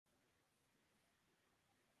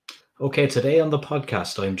Okay, today on the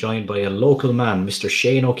podcast, I'm joined by a local man, Mr.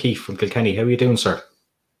 Shane O'Keeffe from Kilkenny. How are you doing, sir?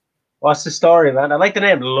 What's the story, man? I like the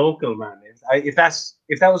name Local Man. If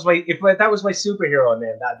that was my superhero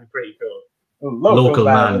name, that'd be pretty cool. Local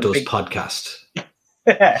man does podcast.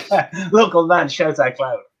 Local man shouts at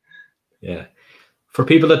cloud. Yeah. For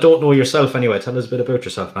people that don't know yourself, anyway, tell us a bit about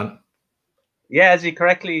yourself, man. Yeah, as you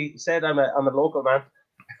correctly said, I'm a local man.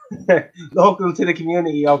 Local to the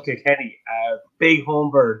community of Kilkenny. Big home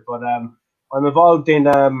bird, but I'm involved in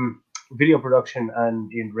video production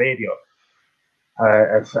and in radio.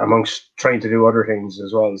 Amongst trying to do other things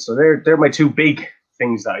as well. So they're my two big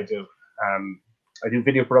things that I do. I do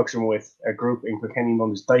video production with a group in Kilkenny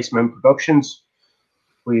known as Dicemen Productions.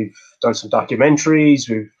 We've done some documentaries.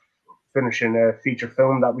 We've finishing a feature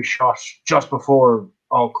film that we shot just before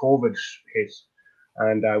all COVID hit.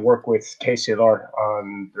 And I work with KCLR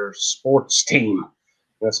on their sports team.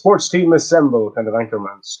 The sports team assemble, kind of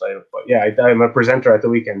anchorman style. But yeah, I'm a presenter at the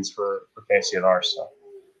weekends for KCLR. So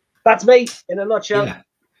that's me in a nutshell. Yeah.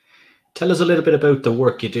 Tell us a little bit about the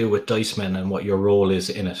work you do with Dicemen and what your role is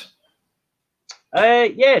in it.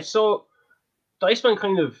 So Dicemen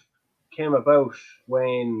kind of came about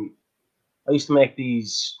when I used to make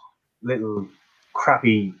these little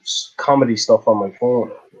crappy comedy stuff on my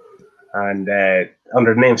phone, and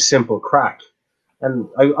under the name Simple Crack. And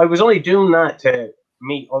I was only doing that to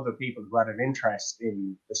meet other people who had an interest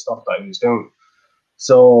in the stuff that I was doing.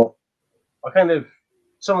 So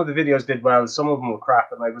some of the videos did well, some of them were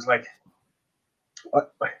crap, and I was like,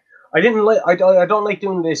 I don't like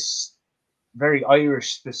doing this very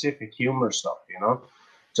Irish specific humor stuff, you know,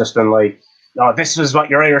 just been like, oh, this is what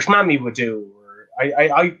your Irish mammy would do. Or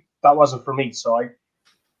I that wasn't for me, so I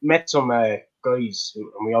met some guys,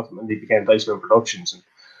 and we ultimately became Dicemen Productions. And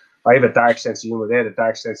I have a dark sense of humor. They had a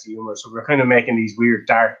dark sense of humor, so we're kind of making these weird,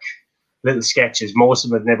 dark little sketches. Most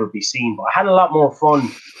of them would never be seen, but I had a lot more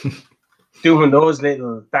fun doing those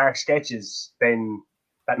little dark sketches than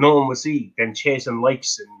that no one would see, than chasing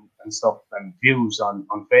likes and stuff and views on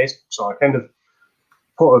Facebook. So I kind of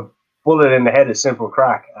put a bullet in the head of Simple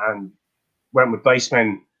Crack and went with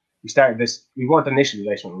Dicemen. We started this. We weren't initially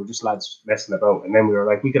Dicemen. We were just lads messing about, and then we were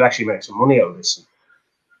like, we could actually make some money out of this. And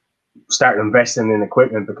started investing in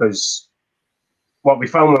equipment, because what we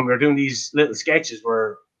found when we were doing these little sketches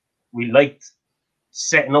were we liked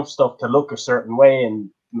setting up stuff to look a certain way and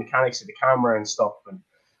the mechanics of the camera and stuff, and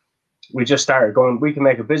we just started going, we can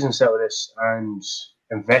make a business out of this, and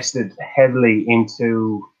invested heavily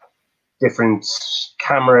into different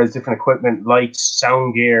cameras, different equipment, lights,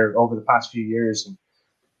 sound gear over the past few years. And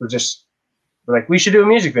we're like, we should do a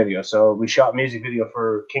music video. So we shot a music video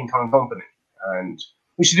for King Kong Company, and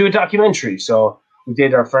we should do a documentary. So we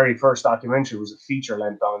did our very first documentary. It was a feature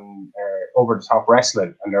length on Over the Top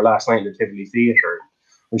Wrestling and their last night in the Tivoli Theatre.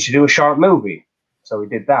 We should do a short movie. So we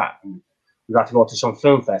did that, and we got to go to some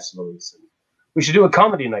film festivals. And we should do a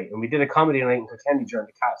comedy night, and we did a comedy night in Kilkenny during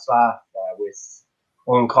the Cat's Laugh with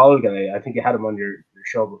Owen Colgan. I think you had him on your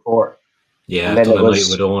show before. Yeah, I've done a night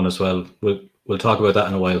with Owen as well. We'll talk about that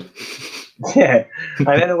in a while. Yeah, and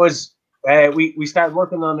then it was we started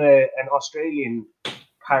working on an Australian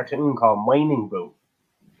cartoon called Mining Boom,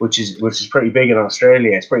 which is pretty big in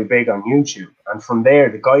Australia. It's pretty big on YouTube. And from there,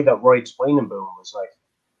 the guy that writes Mining Boom was like,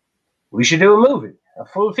 we should do a movie, a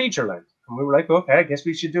full feature length. And we were like, okay, I guess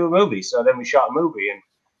we should do a movie. So then we shot a movie, and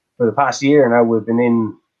for the past year now, we've been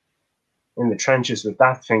in the trenches with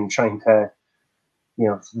that thing, trying to, you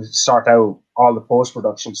know, sort out all the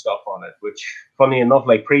post-production stuff on it, which, funny enough,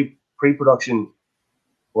 like pre-production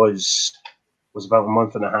was about a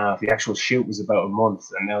month and a half. The actual shoot was about a month,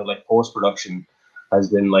 and now like post-production has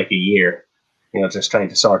been like a year, you know, just trying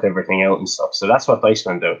to sort everything out and stuff. So that's what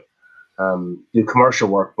Dicemen do. Do commercial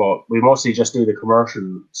work, but we mostly just do the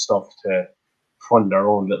commercial stuff to fund our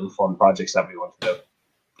own little fun projects that we want to do.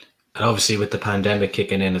 And obviously with the pandemic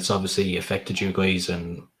kicking in, it's obviously affected you guys,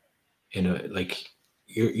 and, you know, like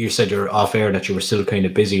you said you're off air that you were still kind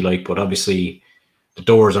of busy, like, but obviously the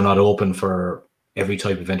doors are not open for every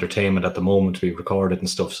type of entertainment at the moment to be recorded and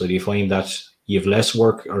stuff. So do you find that you have less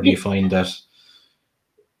work, or do you find that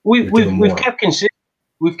we've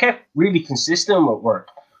kept really consistent with work?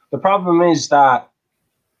 The problem is that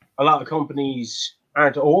a lot of companies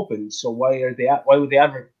aren't open, so why would they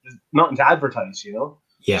nothing to advertise, you know?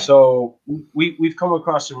 Yeah. So we've come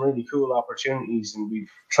across some really cool opportunities, and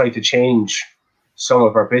we've tried to change some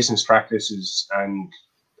of our business practices and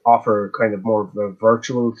offer kind of more of a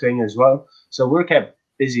virtual thing as well. So we're kept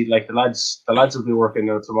busy. Like the lads will be working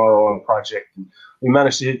now tomorrow on a project, and we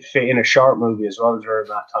managed to fit in a short movie as well during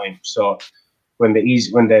that time. So when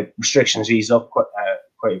the restrictions ease up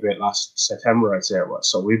quite a bit last September, I'd say it was.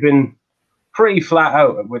 So we've been pretty flat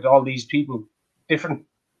out with all these people, different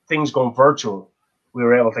things going virtual. We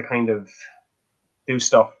were able to kind of do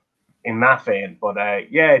stuff in that vein. But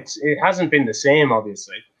yeah, it hasn't been the same,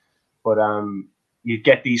 obviously. But you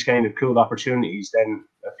get these kind of cool opportunities then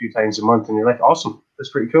a few times a month, and you're like, awesome,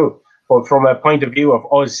 that's pretty cool. But from a point of view of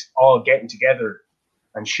us all getting together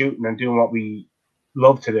and shooting and doing what we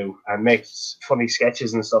love to do and make funny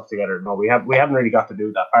sketches and stuff together, no, we haven't really got to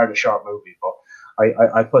do that part of the short movie. But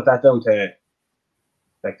I put that down to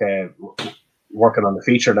like working on the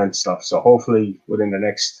feature length stuff. So hopefully within the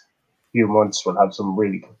next few months we'll have some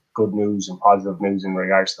really good news and positive news in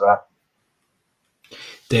regards to that.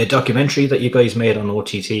 The documentary that you guys made on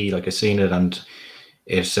OTT, like I've seen it, and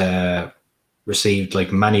it's received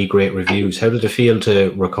like many great reviews. How did it feel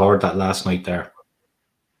to record that last night there?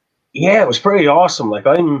 Yeah, it was pretty awesome. Like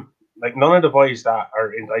I'm like none of the boys that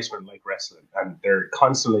are in Dicemen like wrestling, and they're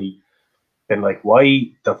constantly been like, why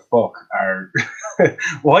the fuck are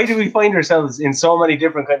why do we find ourselves in so many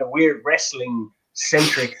different kind of weird wrestling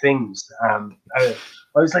centric things? I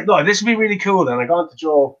was like, no, this would be really cool. And I got to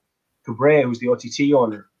Joe Cabret, who's the OTT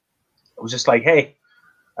owner. I was just like, hey,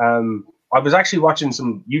 I was actually watching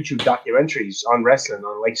some YouTube documentaries on wrestling,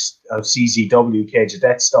 on like CZW, Cage of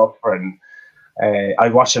Death stuff, and I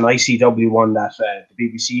watched an ICW one that the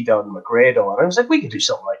BBC done, McGrado, and I was like, we could do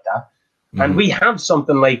something like that. Mm-hmm. And we have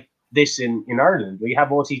something like this in Ireland. We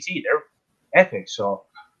have OTT, they're epic. So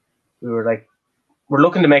we were like, we're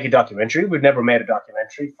looking to make a documentary. We've never made a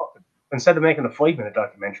documentary. Fuck it. Instead of making a 5-minute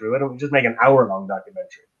documentary, why don't we just make an hour-long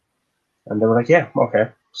documentary? And they were like, yeah,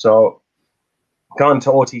 okay. So gone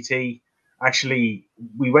to OTT. Actually,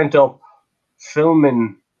 we went up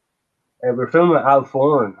filming. We were filming at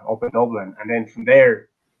Alforan up in Dublin. And then from there,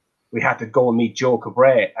 we had to go and meet Joe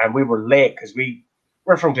Cabret. And we were late because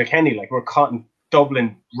we're from Kilkenny. Like, we're caught in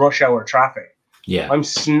Dublin rush hour traffic. Yeah. I'm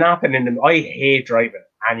snapping in them. I hate driving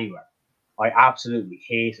anywhere. I absolutely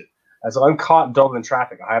hate it. As I'm caught in Dublin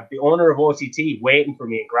traffic, I have the owner of OTT waiting for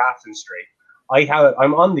me in Grafton Street.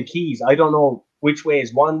 I'm on the keys. I don't know which way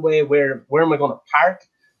is one way. Where am I going to park?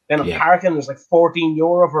 Then I'm parking. There's like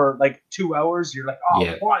 €14 for like 2 hours. You're like,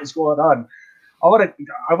 oh, what is going on? I want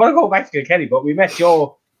to go back to Kilkenny, but we met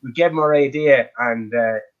Joe. We gave him our idea, and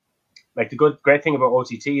like the great thing about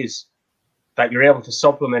OTT is that you're able to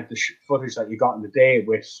supplement the footage that you got in the day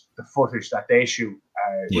with the footage that they shoot,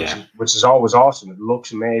 which is always awesome. It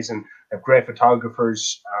looks amazing. They have great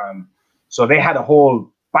photographers. So they had a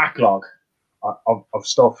whole backlog of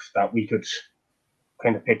stuff that we could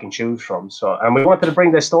kind of pick and choose from. So, and we wanted to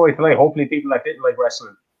bring this story to life. Hopefully people that didn't like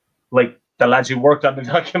wrestling, like the lads who worked on the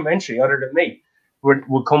documentary other than me,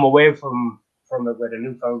 would come away from it with a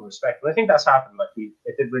newfound respect. And I think that's happened. Like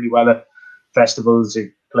it did really well at festivals.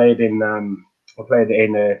 It played in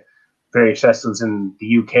various festivals in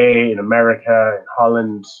the UK, in America, in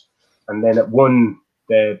Holland, and then it won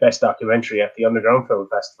the best documentary at the Underground Film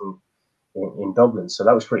Festival in Dublin. So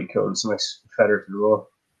that was pretty cool. It's a nice feather to the row.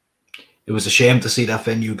 It was a shame to see that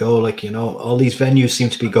venue go. Like, you know, all these venues seem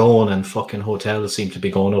to be going and fucking hotels seem to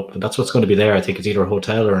be going up. And that's what's going to be there. I think it's either a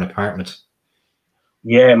hotel or an apartment.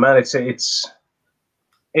 Yeah, man,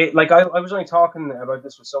 like I was only talking about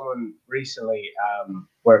this with someone recently,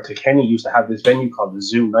 where Kilkenny used to have this venue called the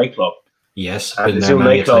Zoo nightclub. Yes, and the Zoo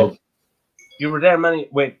nightclub. You were there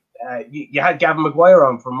with you had Gavin McGuire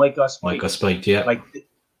on from Mike Got Spiked. Mike Got Spiked, yeah. Like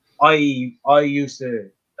I used to.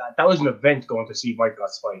 That was an event going to see Mike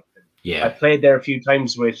Got Spiked. Yeah, I played there a few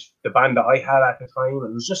times with the band that I had at the time.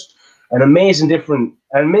 It was just an amazing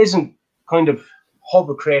kind of hub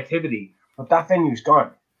of creativity. But that venue's gone.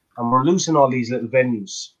 And we're losing all these little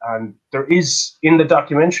venues. And there is, in the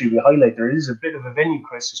documentary we highlight, there is a bit of a venue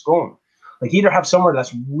crisis going. Like either have somewhere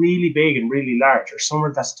that's really big and really large, or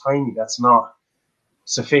somewhere that's tiny, that's not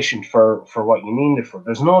sufficient for what you need it for.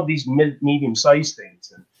 There's no these medium-sized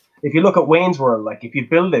things. And if you look at Wayne's World, like if you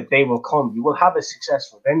build it, they will come. You will have a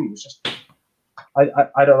successful venue. It's just,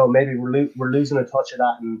 I don't know, maybe we're losing a touch of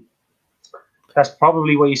that. And that's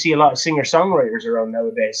probably why you see a lot of singer-songwriters around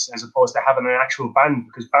nowadays, as opposed to having an actual band.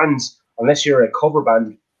 Because bands, unless you're a cover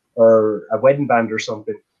band or a wedding band or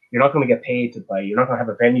something, you're not going to get paid to play. You're not going to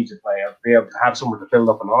have a venue to play or be able to have somewhere to build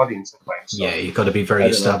up an audience to play. So, yeah, you've got to be very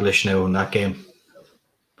established now in that game.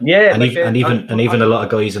 Yeah, and even a lot of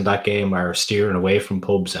guys in that game are steering away from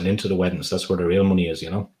pubs and into the weddings. That's where the real money is, you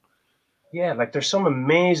know. Yeah, like there's some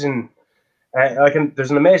amazing, there's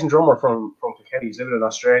an amazing drummer from Kilkenny. He's living in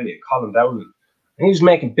Australia, Colin Dowling, and he's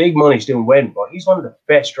making big money. He's doing wedding, but he's one of the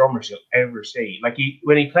best drummers you'll ever see. Like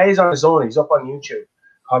when he plays on his own, he's up on YouTube,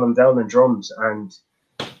 Colin Dowling drums, and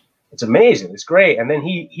it's amazing. It's great. And then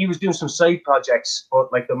he was doing some side projects,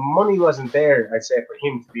 but like the money wasn't there, I'd say, for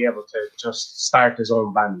him to be able to just start his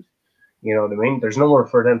own band. You know what I mean? There's nowhere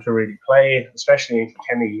for them to really play, especially in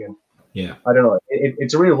Kilkenny. And yeah, I don't know.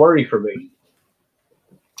 It's a real worry for me.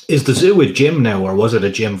 Is the zoo a gym now, or was it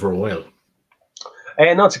a gym for a while?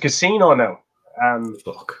 No, it's a casino now.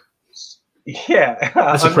 Fuck. Yeah,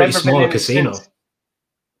 That's a pretty small casino.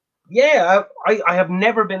 Yeah, I have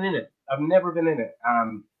never been in it. I've never been in it.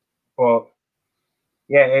 But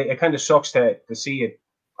yeah, it kind of sucks to see it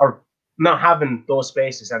or not having those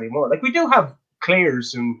spaces anymore. Like we do have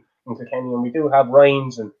Clears in Kilkenny, and we do have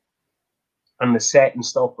Rhymes and the set and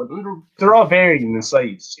stuff, but they're all varying in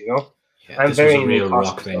size, you know. Yeah, and this was a real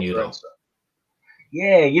rock venue, though.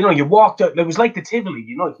 Yeah, you know, you walked out. It was like the Tivoli,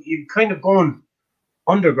 you know. You're kind of going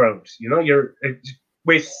underground, you know. You're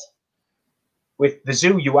with the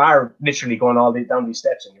zoo, you are literally going all down these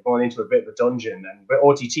steps, and you're going into a bit of a dungeon. And with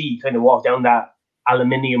OTT, you kind of walk down that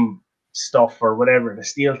aluminium stuff or whatever, the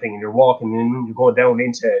steel thing, and you're walking, and you go down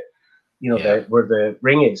into, you know, where the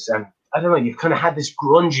ring is. And I don't know, you kind of had this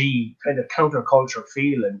grungy kind of counterculture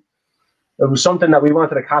feel, and it was something that we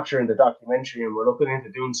wanted to capture in the documentary, and we're looking into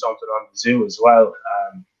doing something on the zoo as well.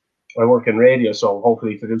 I work in radio, so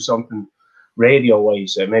hopefully to do something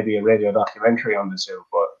radio-wise, maybe a radio documentary on the zoo.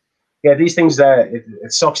 But yeah, these things,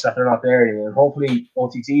 it sucks that they're not there anymore. Hopefully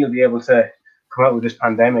OTT will be able to come out with this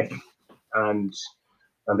pandemic and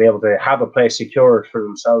be able to have a place secured for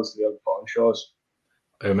themselves to be able to put on shows.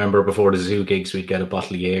 I remember before the zoo gigs, we'd get a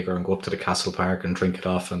bottle of Jaeger and go up to the Castle Park and drink it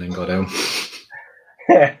off and then go down.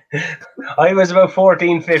 I was about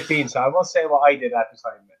 14, 15, so I won't say what I did at the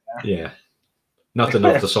time. Yeah. Nothing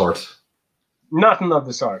of the sort. Nothing of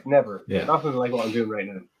the sort, never. Yeah. Nothing like what I'm doing right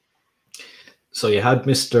now. So you had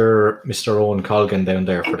Mr. Owen Colgan down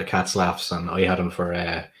there for the Cat's Laughs, and I had him for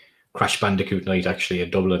Crash Bandicoot night, actually, in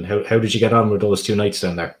Dublin. How did you get on with those 2 nights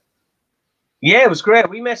down there? Yeah, it was great.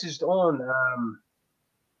 We messaged Owen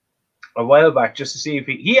a while back just to see if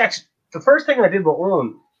he actually, the first thing I did with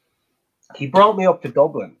Owen, he brought me up to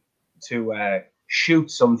Dublin to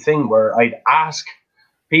shoot something where I'd ask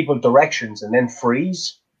people directions and then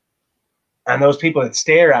freeze. And those people would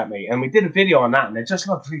stare at me. And we did a video on that, and it just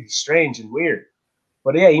looked really strange and weird.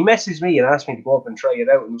 But yeah, he messaged me and asked me to go up and try it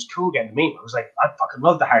out. And it was cool getting to meet him. I was like, I fucking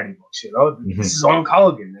love the Hardy books, you know? Mm-hmm. This is Owen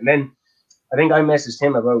Colgan. And then I think I messaged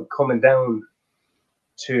him about coming down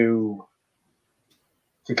to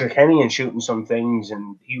Kilkenny and shooting some things.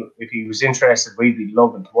 And if he was interested, we'd be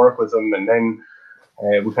loving to work with him. And then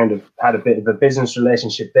we kind of had a bit of a business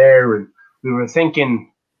relationship there. And we were thinking,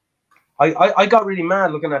 I got really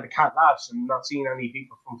mad looking at the Cat Laughs and not seeing any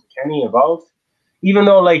people from Kilkenny involved. Even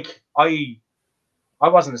though, like, I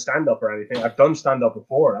wasn't a stand-up or anything. I've done stand-up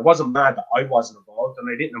before. I wasn't mad that I wasn't involved, and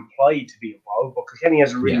I didn't imply to be involved. But Kilkenny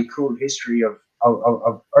has a really cool history of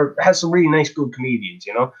or has some really nice, good comedians,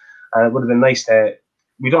 you know. And it would have been nice to.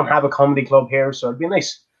 We don't have a comedy club here, so it'd be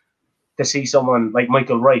nice to see someone like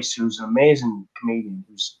Michael Rice, who's an amazing comedian,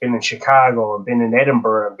 who's been in Chicago and been in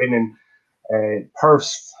Edinburgh and been in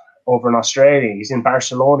Perth over in Australia. He's in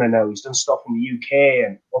Barcelona now. He's done stuff in the UK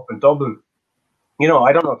and up in Dublin. You know,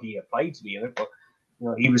 I don't know if he applied to be in it, but you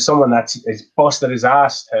know, he was someone that's busted his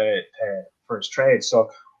ass for his trade.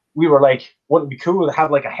 So we were like, wouldn't it be cool to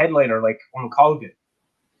have like a headliner like Owen Colgan,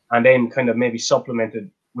 and then kind of maybe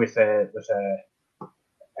supplemented with a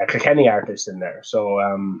Kilkenny artist in there. So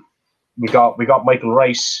we got Michael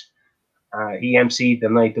Rice. He emceed the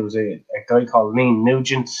night. There was a guy called Liam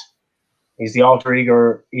Nugent. He's the alter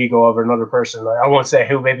ego of another person. I won't say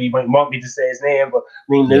who. Maybe you might want me to say his name, but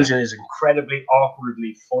Liam Nugent is an incredibly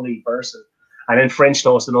awkwardly funny person. And then French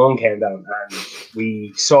Toast and Owen came down, and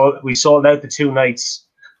we sold out the 2 nights.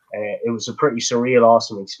 It was a pretty surreal,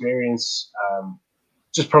 awesome experience.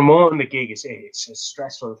 Just promoting the gig it's a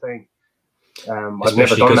stressful thing.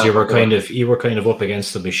 Especially because you were kind of up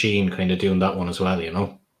against the machine, kind of doing that one as well, you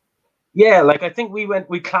know. Yeah, like I think we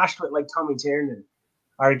clashed with like Tommy Tiernan,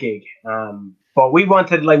 our gig. But we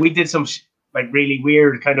wanted, like, we did some like really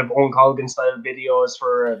weird kind of Owen Colgan style videos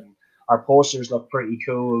for our posters look pretty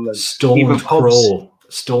cool. And Stoned Crow,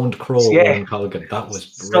 Owen Colgan. That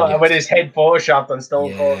was brilliant. With his head photoshopped on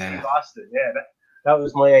Stone Cold in Boston. Yeah, that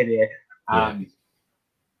was my idea.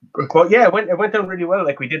 But yeah, it went down really well.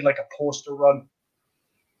 Like we did like a poster run,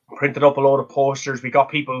 printed up a load of posters. We got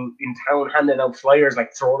people in town handing out flyers,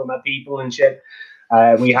 like throwing them at people and shit.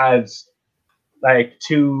 We had like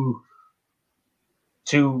two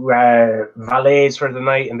valets for the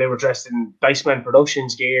night, and they were dressed in Dicemen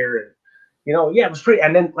Productions gear, and you know, yeah, it was pretty.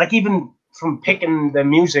 And then like even from picking the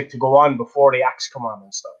music to go on before the acts come on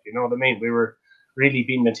and stuff, you know what I mean? We were really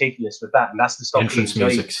being meticulous with that, and that's the stuff. Entrance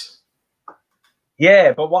music.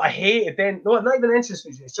 Yeah, but what I hated then, no, not even entrance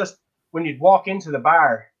music. It's just when you'd walk into the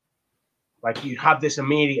bar, like you'd have this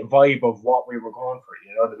immediate vibe of what we were going for.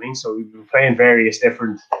 You know what I mean? So we were playing various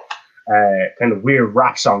different kind of weird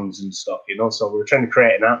rap songs and stuff. You know, so we were trying to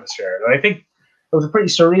create an atmosphere. And I think it was a pretty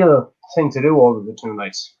surreal thing to do over the 2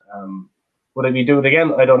 nights. Would I be doing it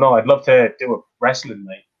again? I don't know. I'd love to do a wrestling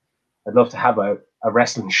night. I'd love to have a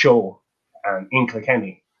wrestling show in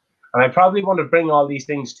Kilkenny. And I probably want to bring all these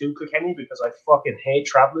things to Kilkenny because I fucking hate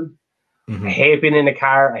traveling. I hate being in a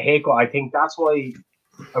car. I think that's why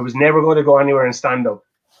I was never going to go anywhere and stand up,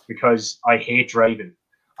 because I hate driving.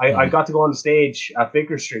 I got to go on the stage at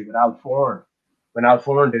Vicar Street with Al Foran when Al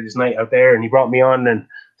Foran did his night out there, and he brought me on and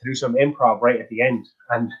to do some improv right at the end.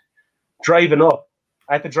 And driving up,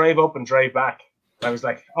 I had to drive up and drive back. I was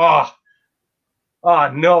like, oh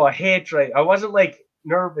no, I hate driving. I wasn't like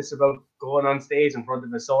nervous about going on stage in front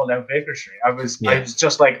of a sold out Vicar Street. I was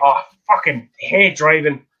just like, oh, fucking hate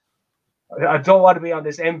driving. I don't want to be on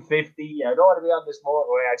this M50. I don't want to be on this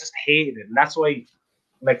motorway. I just hated it. And that's why,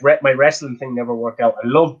 like, my wrestling thing never worked out. I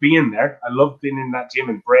love being there. I love being in that gym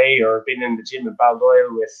in Bray or being in the gym in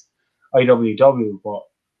Baldoyle with IWW. But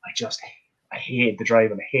I hate the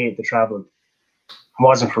driving. I hate the traveling. It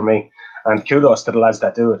wasn't for me. And kudos to the lads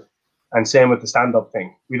that do it. And same with the stand-up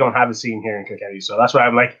thing. We don't have a scene here in Kilkenny. So that's why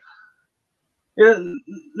I'm like, yeah,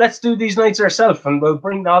 let's do these nights ourselves, and we'll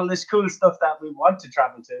bring all this cool stuff that we want to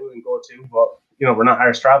travel to and go to, but you know, we're not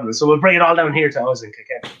Irish travelers, so we'll bring it all down here to us in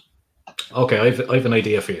Kilkenny. Okay, I have an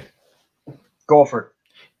idea for you. Go for it.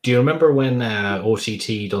 Do you remember when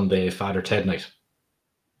OTT done the Father Ted night?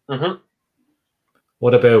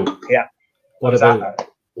 What about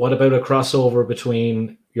What about a crossover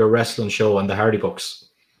between your wrestling show and the Hardy Bucks?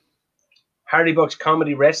 Hardy Bucks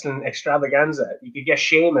comedy wrestling extravaganza. You could get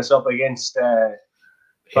Sheamus up against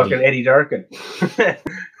fucking Eddie Durkin.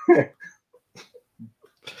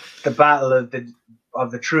 The battle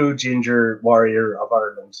of the true ginger warrior of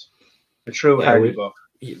Ireland. The true Hardy Buck.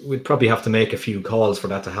 We'd probably have to make a few calls for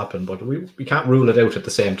that to happen, but we can't rule it out at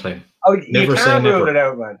the same time. Oh, you can't rule it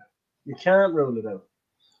out, man. You can't rule it out.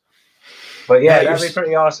 But yeah, that'd be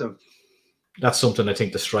pretty awesome. That's something I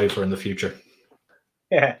think to strive for in the future.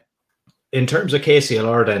 Yeah. In terms of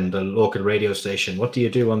KCLR then, the local radio station, what do you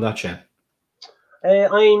do on that, Shane?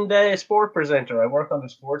 I'm the sport presenter. I work on the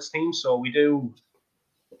sports team, so we do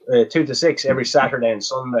 2 to 6 every Saturday and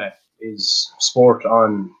Sunday is sport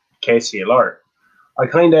on KCLR.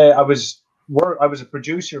 I was a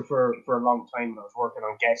producer for a long time. I was working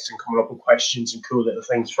on guests and coming up with questions and cool little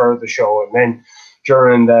things for the show. And then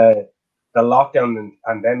during the lockdown and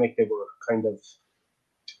pandemic, they were kind of,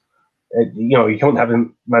 you know, you don't have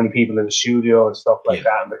many people in the studio and stuff like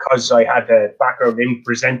that. And because I had a background in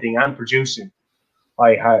presenting and producing,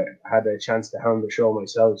 I had a chance to handle the show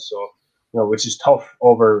myself. So, you know, which is tough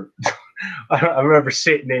over. I remember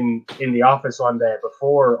sitting in the office one day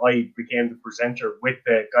before I became the presenter with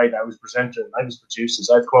the guy that was presenting. I was producing,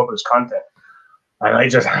 so I had to come up with his content, and I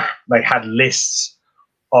just like had lists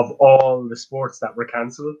of all the sports that were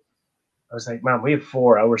cancelled. I was like, man, we have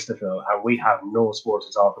 4 hours to fill, and we have no sport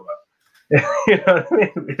to talk about. You know what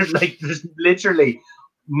I mean? Like, there's literally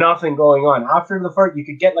nothing going on. After the first, you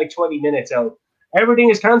could get like 20 minutes out. Everything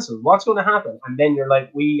is cancelled. What's going to happen? And then you're like,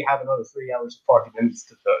 we have another 3 hours and 40 minutes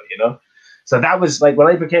to fill, you know? So that was like, when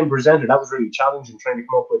I became presenter, that was really challenging, trying to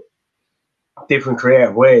come up with different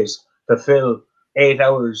creative ways to fill 8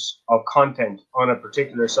 hours of content on a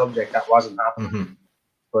particular subject that wasn't happening.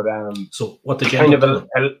 But so what did you kind of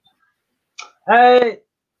I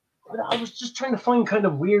was just trying to find kind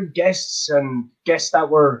of weird guests and guests that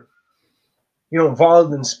were, you know,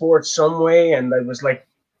 involved in sports some way. And I was like,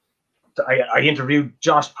 I interviewed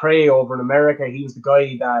Josh Prey over in America. He was the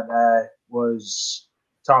guy that was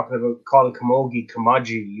talking about Colin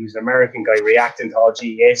Kamoji. He was an American guy reacting to all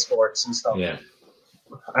GEA sports and stuff. Yeah.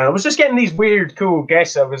 And I was just getting these weird, cool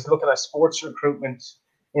guests. I was looking at sports recruitment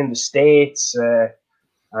in the States.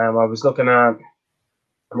 I was looking at,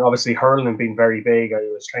 and obviously hurling being very big. I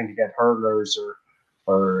was trying to get hurlers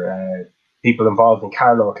or people involved in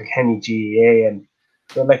Carlow, Kilkenny, GEA, and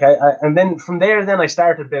so like and then from there, then I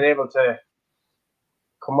started being able to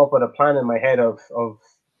come up with a plan in my head of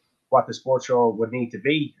what the sports show would need to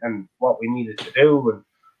be and what we needed to do and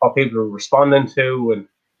what people were responding to, and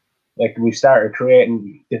like we started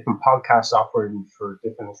creating different podcast offerings for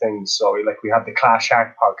different things. So like we have the Clash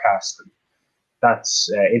Act podcast, and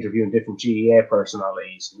that's interviewing different GEA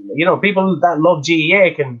personalities. And, you know, people that love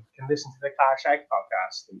GEA can listen to the Clash Act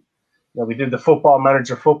podcast. And, you know, we do the Football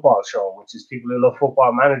Manager football show, which is people who love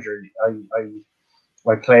Football Manager.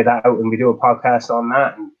 I play that out, and we do a podcast on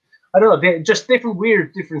that. And I don't know, just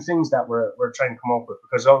different things that we're trying to come up with,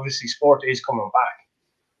 because obviously sport is coming back.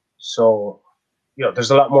 So, you know,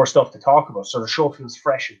 there's a lot more stuff to talk about. So the show feels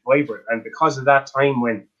fresh and vibrant. And because of that time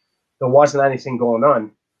when there wasn't anything going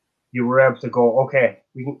on, you were able to go, okay,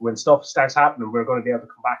 when stuff starts happening, we're going to be able to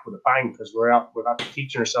come back with a bang, because we're out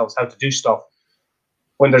teaching ourselves how to do stuff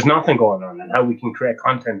when there's nothing going on, and how we can create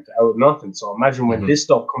content out of nothing. So imagine when this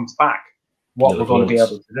stuff comes back, what we're going to be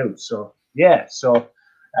able to do. So, yeah, so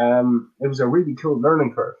it was a really cool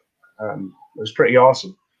learning curve. It was pretty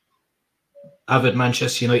awesome. Avid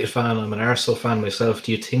Manchester United fan, I'm an Arsenal fan myself.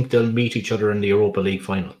 Do you think they'll meet each other in the Europa League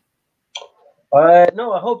final?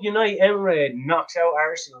 No, I hope United Emirates knocks out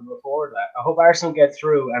Arsenal before that. I hope Arsenal get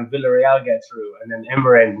through and Villarreal get through, and then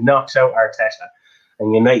Emirates knocks out Arteta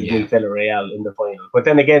and United meet Villarreal in the final. But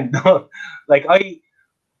then again, like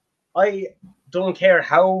I don't care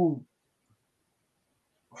how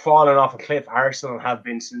fallen off a cliff Arsenal have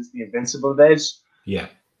been since the Invincible days. Yeah,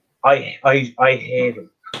 I hate them.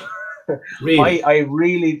 Really? I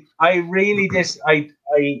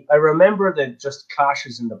remember the just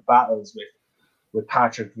clashes in the battles with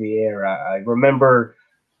Patrick Vieira. I remember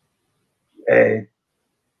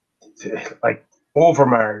like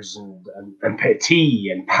Overmars and Petit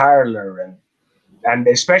and Parler and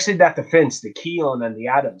especially that defense, the Keown and the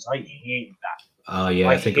Adams. I hated that. Oh yeah,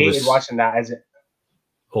 I think hated watching that as it.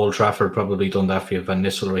 Old Trafford probably done that for you, Van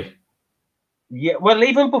Nistelrooy. Yeah, well,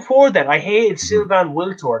 even before that, I hated Sylvain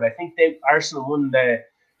Wiltord. I think Arsenal won the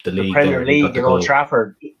Premier League in Old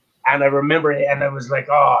Trafford, and I remember it, and I was like,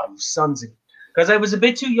 "Oh, you sons of," because I was a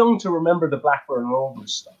bit too young to remember the Blackburn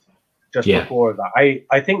Rovers stuff. Just before that,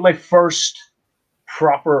 I think my first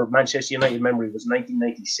proper Manchester United memory was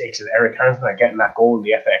 1996 with Eric Cantona getting that goal in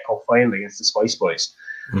the FA Cup final against the Spice Boys.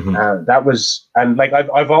 That was, and like I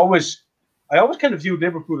always kind of viewed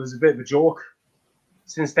Liverpool as a bit of a joke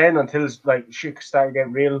since then, until like shit started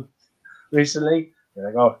getting real recently. You're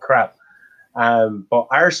like, oh crap. But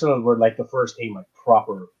Arsenal were like the first team I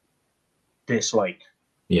proper disliked.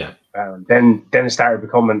 Yeah. Then it started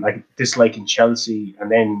becoming like disliking Chelsea,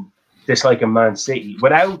 and then disliking Man City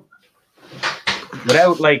without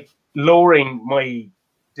like lowering my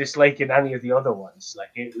disliking any of the other ones.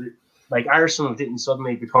 Like Arsenal didn't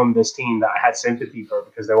suddenly become this team that I had sympathy for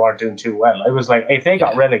because they weren't doing too well. I was like, if they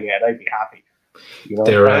got relegated, I'd be happy. You know,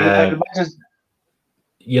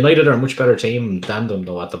 United are a much better team than them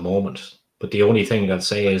though at the moment. But the only thing I'd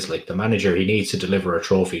say is like the manager, he needs to deliver a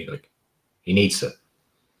trophy. Like he needs to.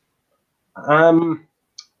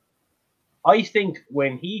 I think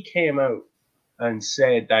when he came out and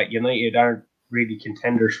said that United aren't really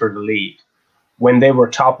contenders for the league, when they were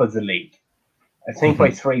top of the league, I think by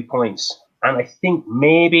 3 points, and I think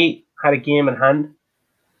maybe had a game in hand,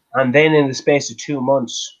 and then in the space of 2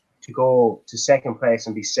 months to go to second place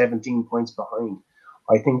and be 17 points behind,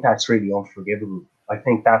 I think that's really unforgivable. I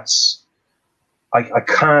think that's, I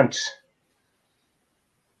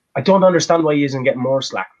don't understand why he isn't getting more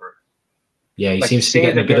slack for it. Yeah, he seems to be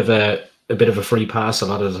getting a bit of a free pass a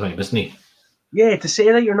lot of the time, isn't he? Yeah, to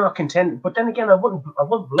say that you're not content, but then again, I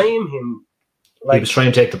wouldn't blame him. Like, he was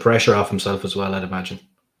trying to take the pressure off himself as well, I'd imagine.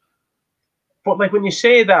 But like when you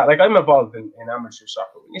say that, like I'm involved in amateur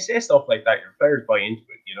soccer. When you say stuff like that, your players buy into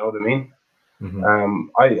it. You know what I mean?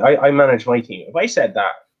 I manage my team. If I said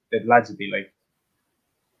that, the lads would be like,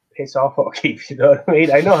 "Piss off, O Keeffe." You know what I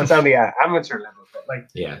mean? I know it's only at amateur level, but like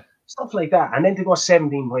stuff like that, and then to go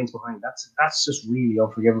 17 points behind, that's just really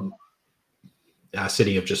unforgivable.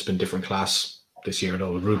 City have just been different class this year.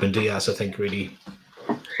 No, Ruben Diaz, I think, really.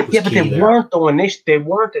 Yeah, but they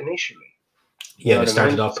weren't initially. Yeah, they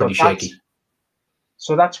started off pretty shaky.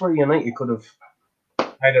 So that's where United could have.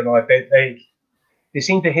 I don't know. They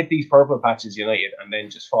seem to hit these purple patches, United, and then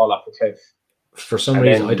just fall off the cliff. For some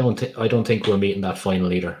reason, I don't think we're meeting that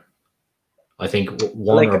final either. I think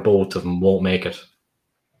one or both of them won't make it.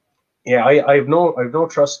 Yeah, I have no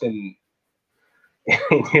trust in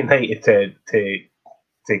United to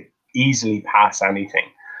easily pass anything.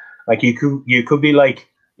 Like you could be like,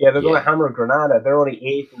 yeah, they're going to hammer Granada. They're only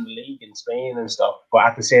 8th in the league in Spain and stuff, but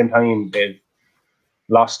at the same time they've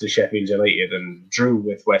lost to Sheffield United and drew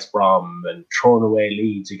with West Brom and thrown away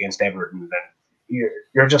leads against Everton. And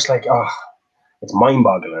you're just like, oh, it's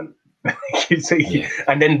mind-boggling.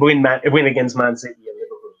 And then win against Man City and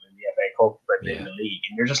Liverpool in the FA Cup in the league,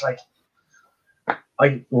 and you're just like,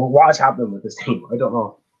 what's happening with this team? I don't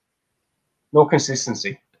know. No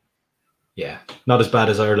consistency. Yeah, not as bad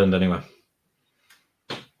as Ireland anyway.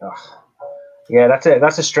 Yeah,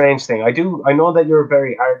 that's a strange thing. I know that you're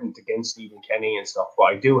very ardent against Stephen Kenny and stuff, but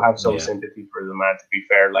I do have some sympathy for the man, to be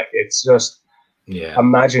fair. Like, it's just, Yeah.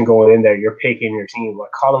 Imagine going in there, you're picking your team.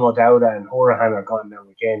 Like Colin O'Dowda and Horahan are gone now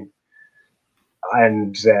again,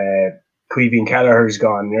 and Queevy and Kelleher's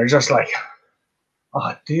gone. You're just like,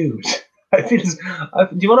 oh, dude, do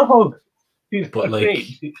you want a hug?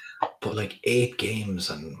 But like 8 games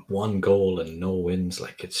and 1 goal and no wins,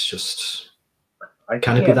 like it's just.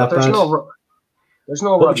 Can it be that bad? There's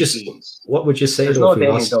no Robbie Keanes. What would you say there's though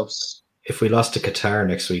no if we lost to Qatar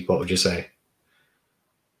next week? What would you say?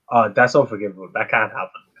 Oh, that's unforgivable. That can't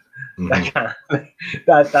happen. That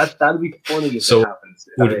can't. That'll be funny if it happens.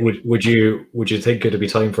 Would you think it'd be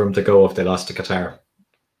time for him to go if they lost to Qatar?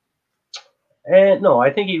 No,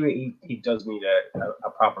 I think he does need a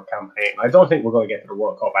proper campaign. I don't think we're going to get to the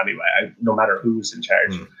World Cup anyway. No matter who's in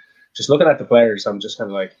charge. Just looking at the players, I'm just kind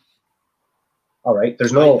of like, all right.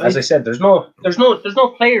 There's no, as I said, there's no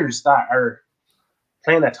players that are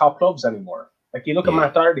playing at top clubs anymore. Like you look at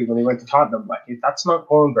Matt Doherty when he went to Tottenham, like that's not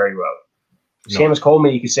going very well. No. Seamus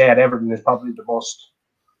Coleman, you could say at Everton is probably the most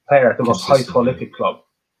player at the most high prolific club.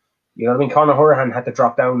 You know what I mean? Conor Horahan had to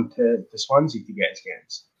drop down to Swansea to get his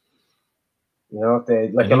games. You know,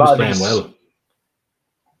 a lot of these. Well.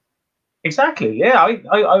 Exactly. Yeah,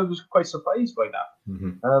 I was quite surprised by that.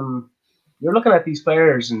 Mm-hmm. You're looking at these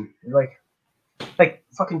players and you're like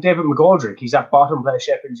fucking David McGoldrick. He's at bottom play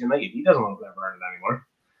Sheffield United. He doesn't want to play for Ireland anymore.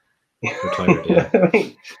 Retired, yeah. I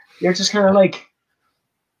mean, you're just kind of like,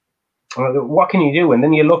 what can you do? And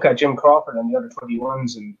then you look at Jim Crawford and the other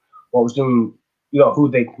 21s and what was doing, you know, who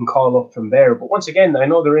they can call up from there. But once again, I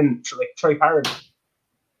know they're in like Troy Parrott.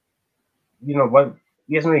 You know what?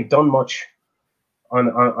 He hasn't really done much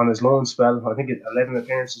on his loan spell. I think 11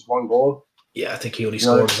 appearances, 1 goal. Yeah, I think he only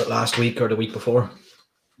scored it last week or the week before.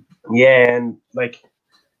 Yeah, and like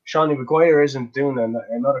Shawnee Maguire isn't doing, and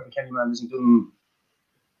another Kilkenny man isn't doing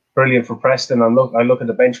brilliant for Preston. I look at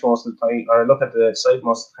the bench most of the time, or I look at the side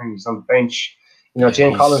most of the time. He's on the bench. You know,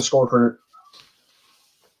 Jane Collins scored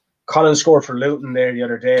for Luton there the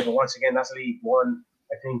other day, but once again, that's League One.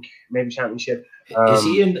 I think maybe Championship. Is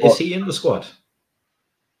he in the squad?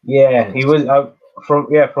 Yeah, he was. From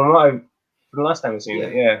the last time I've seen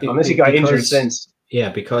it. Yeah, unless he got injured since. Yeah,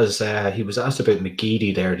 because he was asked about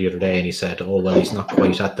McGeady there the other day, and he said, "Oh well, he's not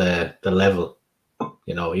quite at the level."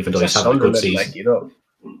 You know, even though he's having a good season. Like, you know,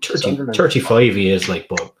 35 he is, like,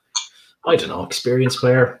 but I don't know, experienced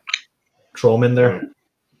player, throw him in there,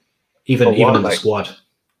 even in the squad.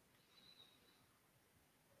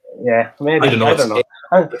 Yeah, maybe. I don't know.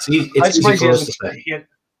 It's easy for us to say.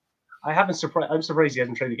 I'm surprised he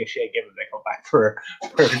hasn't tried to get Shea Given to come back for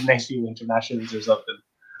next few internationals or something.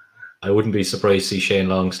 I wouldn't be surprised to see Shane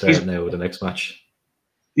Long start now with the next match.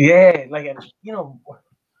 Yeah, like, you know,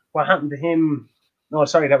 what happened to him? No,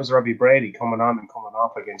 sorry, that was Robbie Brady coming on and coming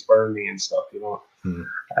off against Burnley and stuff, you know.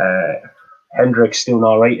 Hendrick's doing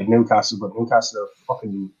all right at Newcastle, but Newcastle are a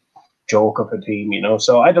fucking joke of a team, you know.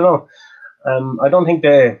 So I don't know. I don't think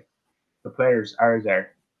the players are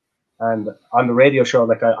there. And on the radio show,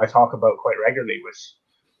 like I talk about quite regularly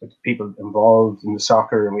with people involved in the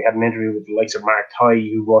soccer, and we had an interview with the likes of Mark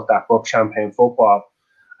Tighe, who wrote that book Champagne Football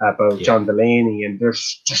about John Delaney, and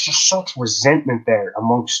there's just such resentment there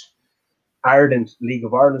amongst ardent League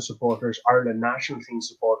of Ireland supporters, Ireland national team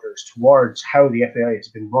supporters towards how the FAI has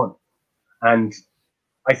been run. And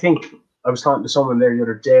I think I was talking to someone there the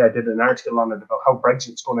other day. I did an article on it about how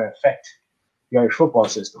Brexit's going to affect the Irish football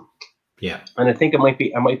system. Yeah, and I think it might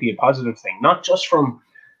be a positive thing, not just from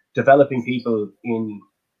developing people in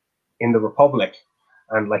the Republic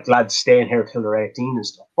and like lads staying here till they're 18 and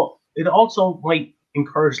stuff, but it also might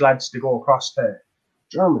encourage lads to go across to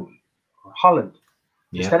Germany or Holland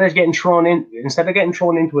instead of getting thrown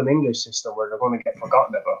into an English system where they're going to get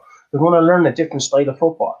forgotten about. They're going to learn a different style of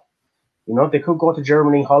football. You know, they could go to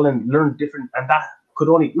Germany, Holland, learn different, and that could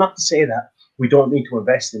only, not to say that we don't need to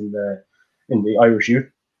invest in the Irish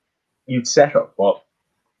youth setup, but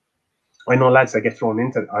I know lads that get thrown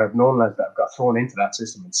into. I've known lads that have got thrown into that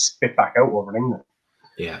system and spit back out over in England.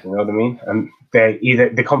 Yeah, you know what I mean. And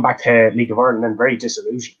they come back to League of Ireland and very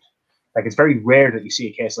disillusioned. Like it's very rare that you see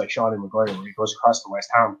a case like Sean Maguire where he goes across to West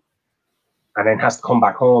Ham and then has to come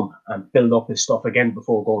back home and build up his stuff again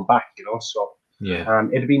before going back. You know, so yeah,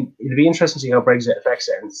 it'd be interesting to see how Brexit affects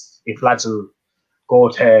it, and if lads will go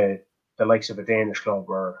to the likes of a Danish club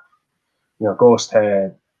or goes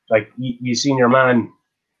to. Like, you seen your man,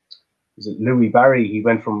 is it Louis Barry? He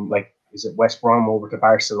went from, like, is it West Brom over to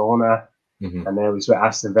Barcelona, and then he was with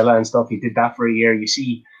Aston Villa and stuff. He did that for a year. You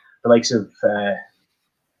see the likes of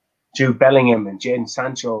Jude Bellingham and Jadon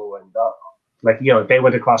Sancho, and, they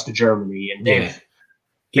went across to Germany, and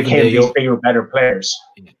became these bigger, better players.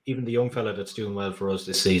 Even the young fella that's doing well for us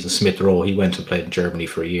this season, Smith Rowe, he went and played in Germany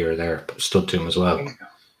for a year there, stood to him as well.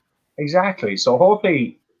 Exactly. So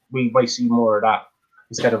hopefully we might see more of that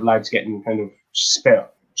instead of lads getting kind of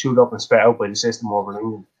chewed up and spit out by the system over in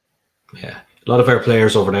England. Yeah. A lot of our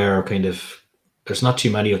players over there are kind of, there's not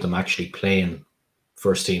too many of them actually playing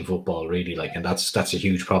first team football really, like, and that's a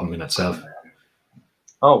huge problem in itself.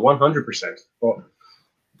 Oh, 100%.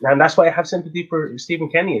 And that's why I have sympathy for Stephen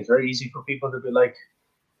Kenny. It's very easy for people to be like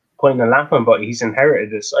pointing and laughing, but he's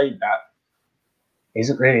inherited a side that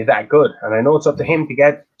isn't really that good. And I know it's up to him to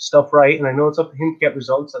get stuff right, and I know it's up to him to get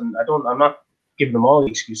results. And I'm not giving them all the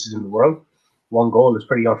excuses in the world. One goal is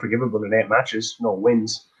pretty unforgivable in 8 matches, no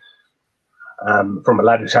wins. From a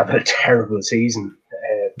lad who's having a terrible season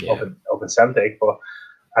up in Celtic, but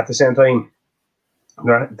at the same time,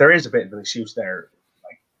 there is a bit of an excuse there.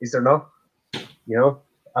 Like, is there not? You know,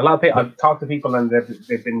 a lot of people. I've talked to people and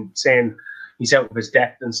they've been saying he's out of his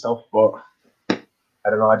depth and stuff, but I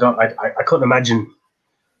don't know. I couldn't imagine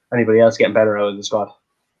anybody else getting better out of the squad.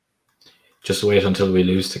 Just wait until we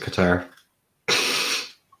lose to Qatar.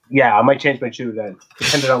 Yeah, I might change my tune then.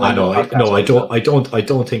 I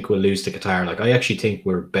don't think we'll lose to Qatar. Like, I actually think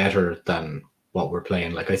we're better than what we're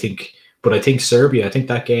playing. Like, I think Serbia, I think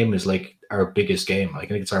that game is like our biggest game. Like, I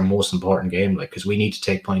think it's our most important game. Like, because we need to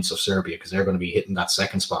take points of Serbia because they're going to be hitting that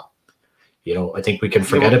second spot. You know, I think we can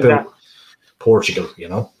forget about Portugal. You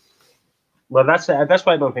know. Well, that's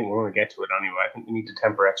why I don't think we're going to get to it anyway. I think we need to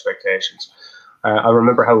temper expectations. I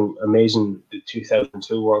remember how amazing the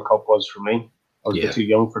 2002 World Cup was for me. I was a bit too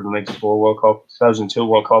young for the 94 World Cup. 2002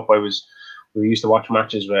 World Cup, we used to watch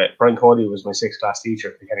matches with Brian Cody was my 6th class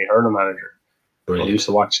teacher, the Kenny Hurler manager. We used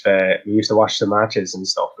to watch the matches and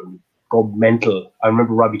stuff and go mental. I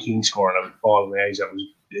remember Robbie Keane scoring. I was bawling my eyes out.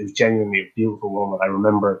 It was genuinely a beautiful moment. I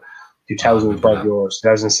remember 2005 Euros,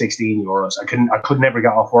 2016 Euros. I could never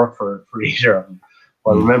get off work for either of them.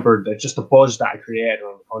 But I remember that just the buzz that I created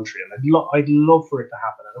around the country, and I'd love for it to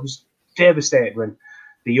happen. And I was devastated when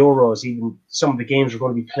the Euros, even some of the games, are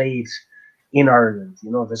going to be played in Ireland.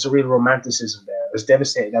 You know, there's a real romanticism there. I was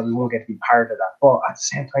devastated that we won't get to be part of that. But at the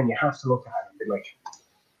same time, you have to look at it and be like,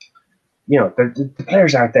 you know, the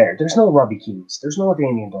players aren't there. There's no Robbie Keanes. There's no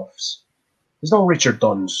Damien Duffs. There's no Richard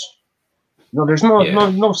Dunns. No, there's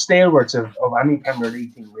no stalwarts of any Premier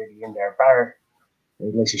League team really in there, bar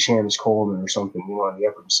like Seamus Coleman or something, you know, on the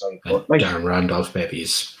Everton side. But like, Darren Randolph, maybe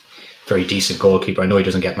he's a very decent goalkeeper. I know he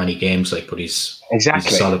doesn't get many games, like, but he's a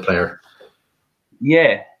solid player.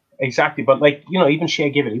 Yeah, exactly. But like, you know, even Shea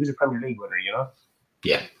Given, he was a Premier League winner, you know.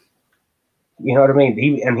 Yeah. You know what I mean?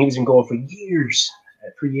 He was in goal for years.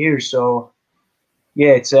 So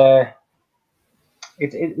yeah, it's going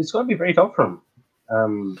to be very tough for him.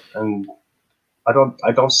 And I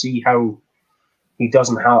don't see how he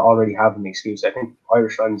doesn't already have an excuse. I think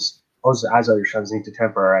Irish fans, us as Irish fans, need to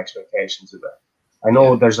temper our expectations a bit. I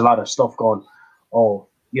know there's a lot of stuff going, oh,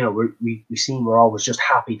 you know, we're always just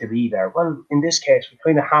happy to be there. Well, in this case, we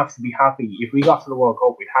kind of have to be happy. If we got to the World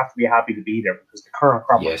Cup, we'd have to be happy to be there because the current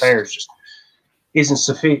crop of players just isn't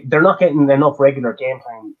sufficient. They're not getting enough regular game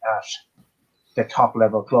time at the top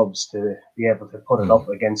level clubs to be able to put it up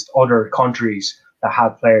against other countries that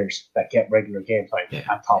have players that get regular game time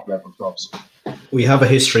at top level clubs. We have a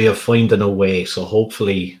history of finding a way, so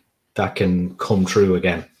hopefully that can come true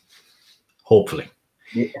again. Hopefully.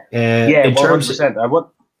 Yeah, 100%.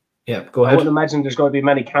 Go ahead. I wouldn't imagine there's going to be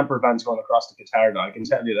many camper vans going across to Qatar now, I can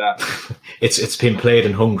tell you that. It's been played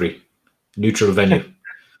in Hungary, neutral venue.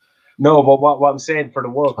 No, but what I'm saying for the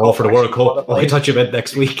World Cup. Oh, for the World Cup. I thought you meant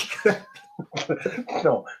next week.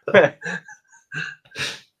 No.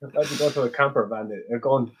 If I could go to a camper van,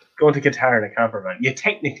 going to Qatar in a camper van, you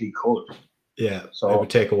technically could. Yeah, so it would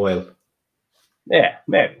take a while. Yeah,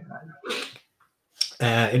 maybe.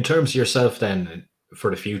 In terms of yourself then, for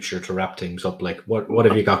the future, to wrap things up, like what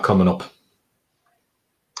have you got coming up?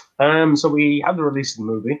 So we have the release of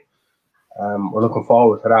the movie. We're looking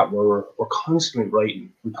forward to that. We're constantly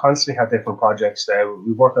writing. We constantly have different projects.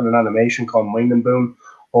 We work on an animation called Wine and Boom.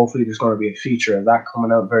 Hopefully there's going to be a feature of that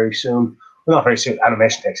coming out very soon. Well, not very soon.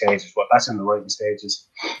 Animation takes ages, but that's in the writing stages.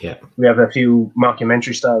 Yeah. We have a few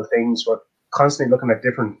mockumentary style things. We're constantly looking at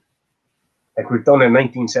different. Like, we've done a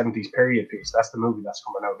 1970s period piece. That's the movie that's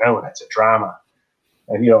coming out now, and it's a drama.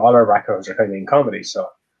 And, you know, all our backgrounds are kind of in comedy, so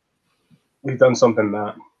we've done something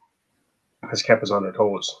that has kept us on our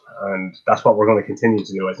toes, and that's what we're going to continue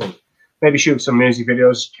to do, I think. Maybe shoot some music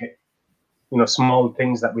videos, you know, small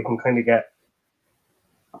things that we can kind of get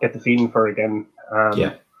the feeling for again.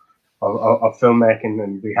 Of filmmaking,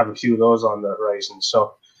 and we have a few of those on the horizon.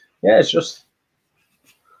 So, yeah, it's just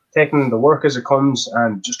taking the work as it comes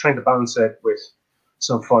and just trying to balance it with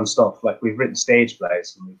some fun stuff. Like we've written stage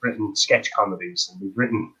plays and we've written sketch comedies and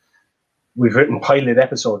we've written pilot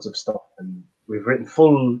episodes of stuff and we've written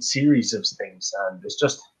full series of things, and it's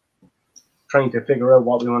just trying to figure out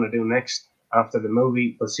what we want to do next after the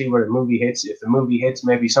movie. We'll see where the movie hits. If the movie hits,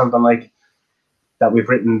 maybe something like that we've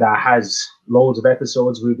written that has loads of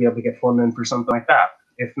episodes, we'll be able to get funding for something like that.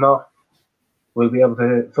 If not, we'll be able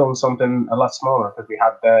to film something a lot smaller because we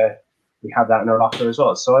have that in our locker as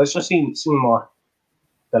well. So I was just seeing what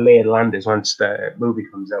the lay of the land is once the movie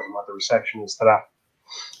comes out and what the reception is to that.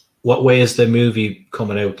 What way is the movie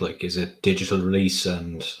coming out? Like, is it digital release,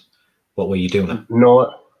 and what way are you doing it?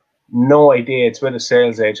 No idea. It's with a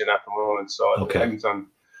sales agent at the moment, so it depends on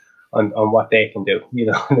what they can do. You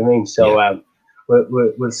know what I mean? So yeah.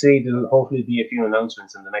 We'll see. There'll hopefully be a few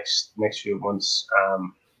announcements in the next few months.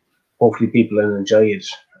 Hopefully people will enjoy it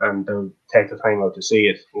and they'll take the time out to see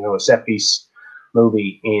it. You know, a set piece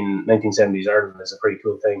movie in 1970s Ireland is a pretty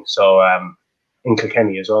cool thing. So in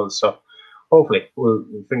Kilkenny as well. So hopefully, we'll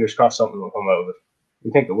fingers crossed something will come out of it.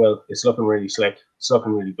 We think it will. It's looking really slick. It's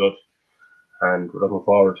looking really good. And we're looking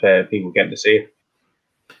forward to people getting to see it.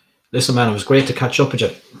 Listen, man, it was great to catch up with you.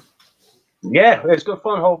 Yeah, it's good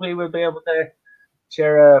fun. Hopefully we'll be able to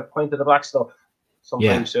share a pint of the black stuff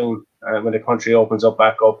sometime soon when the country opens up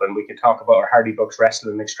back up and we can talk about our Hardy Bucks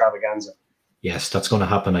wrestling extravaganza. Yes, that's going to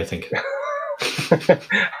happen, I think.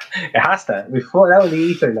 It has to. We've put out in the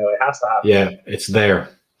ether now. It has to happen. Yeah, it's there.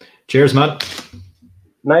 Cheers, man.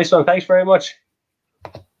 Nice one. Thanks very much.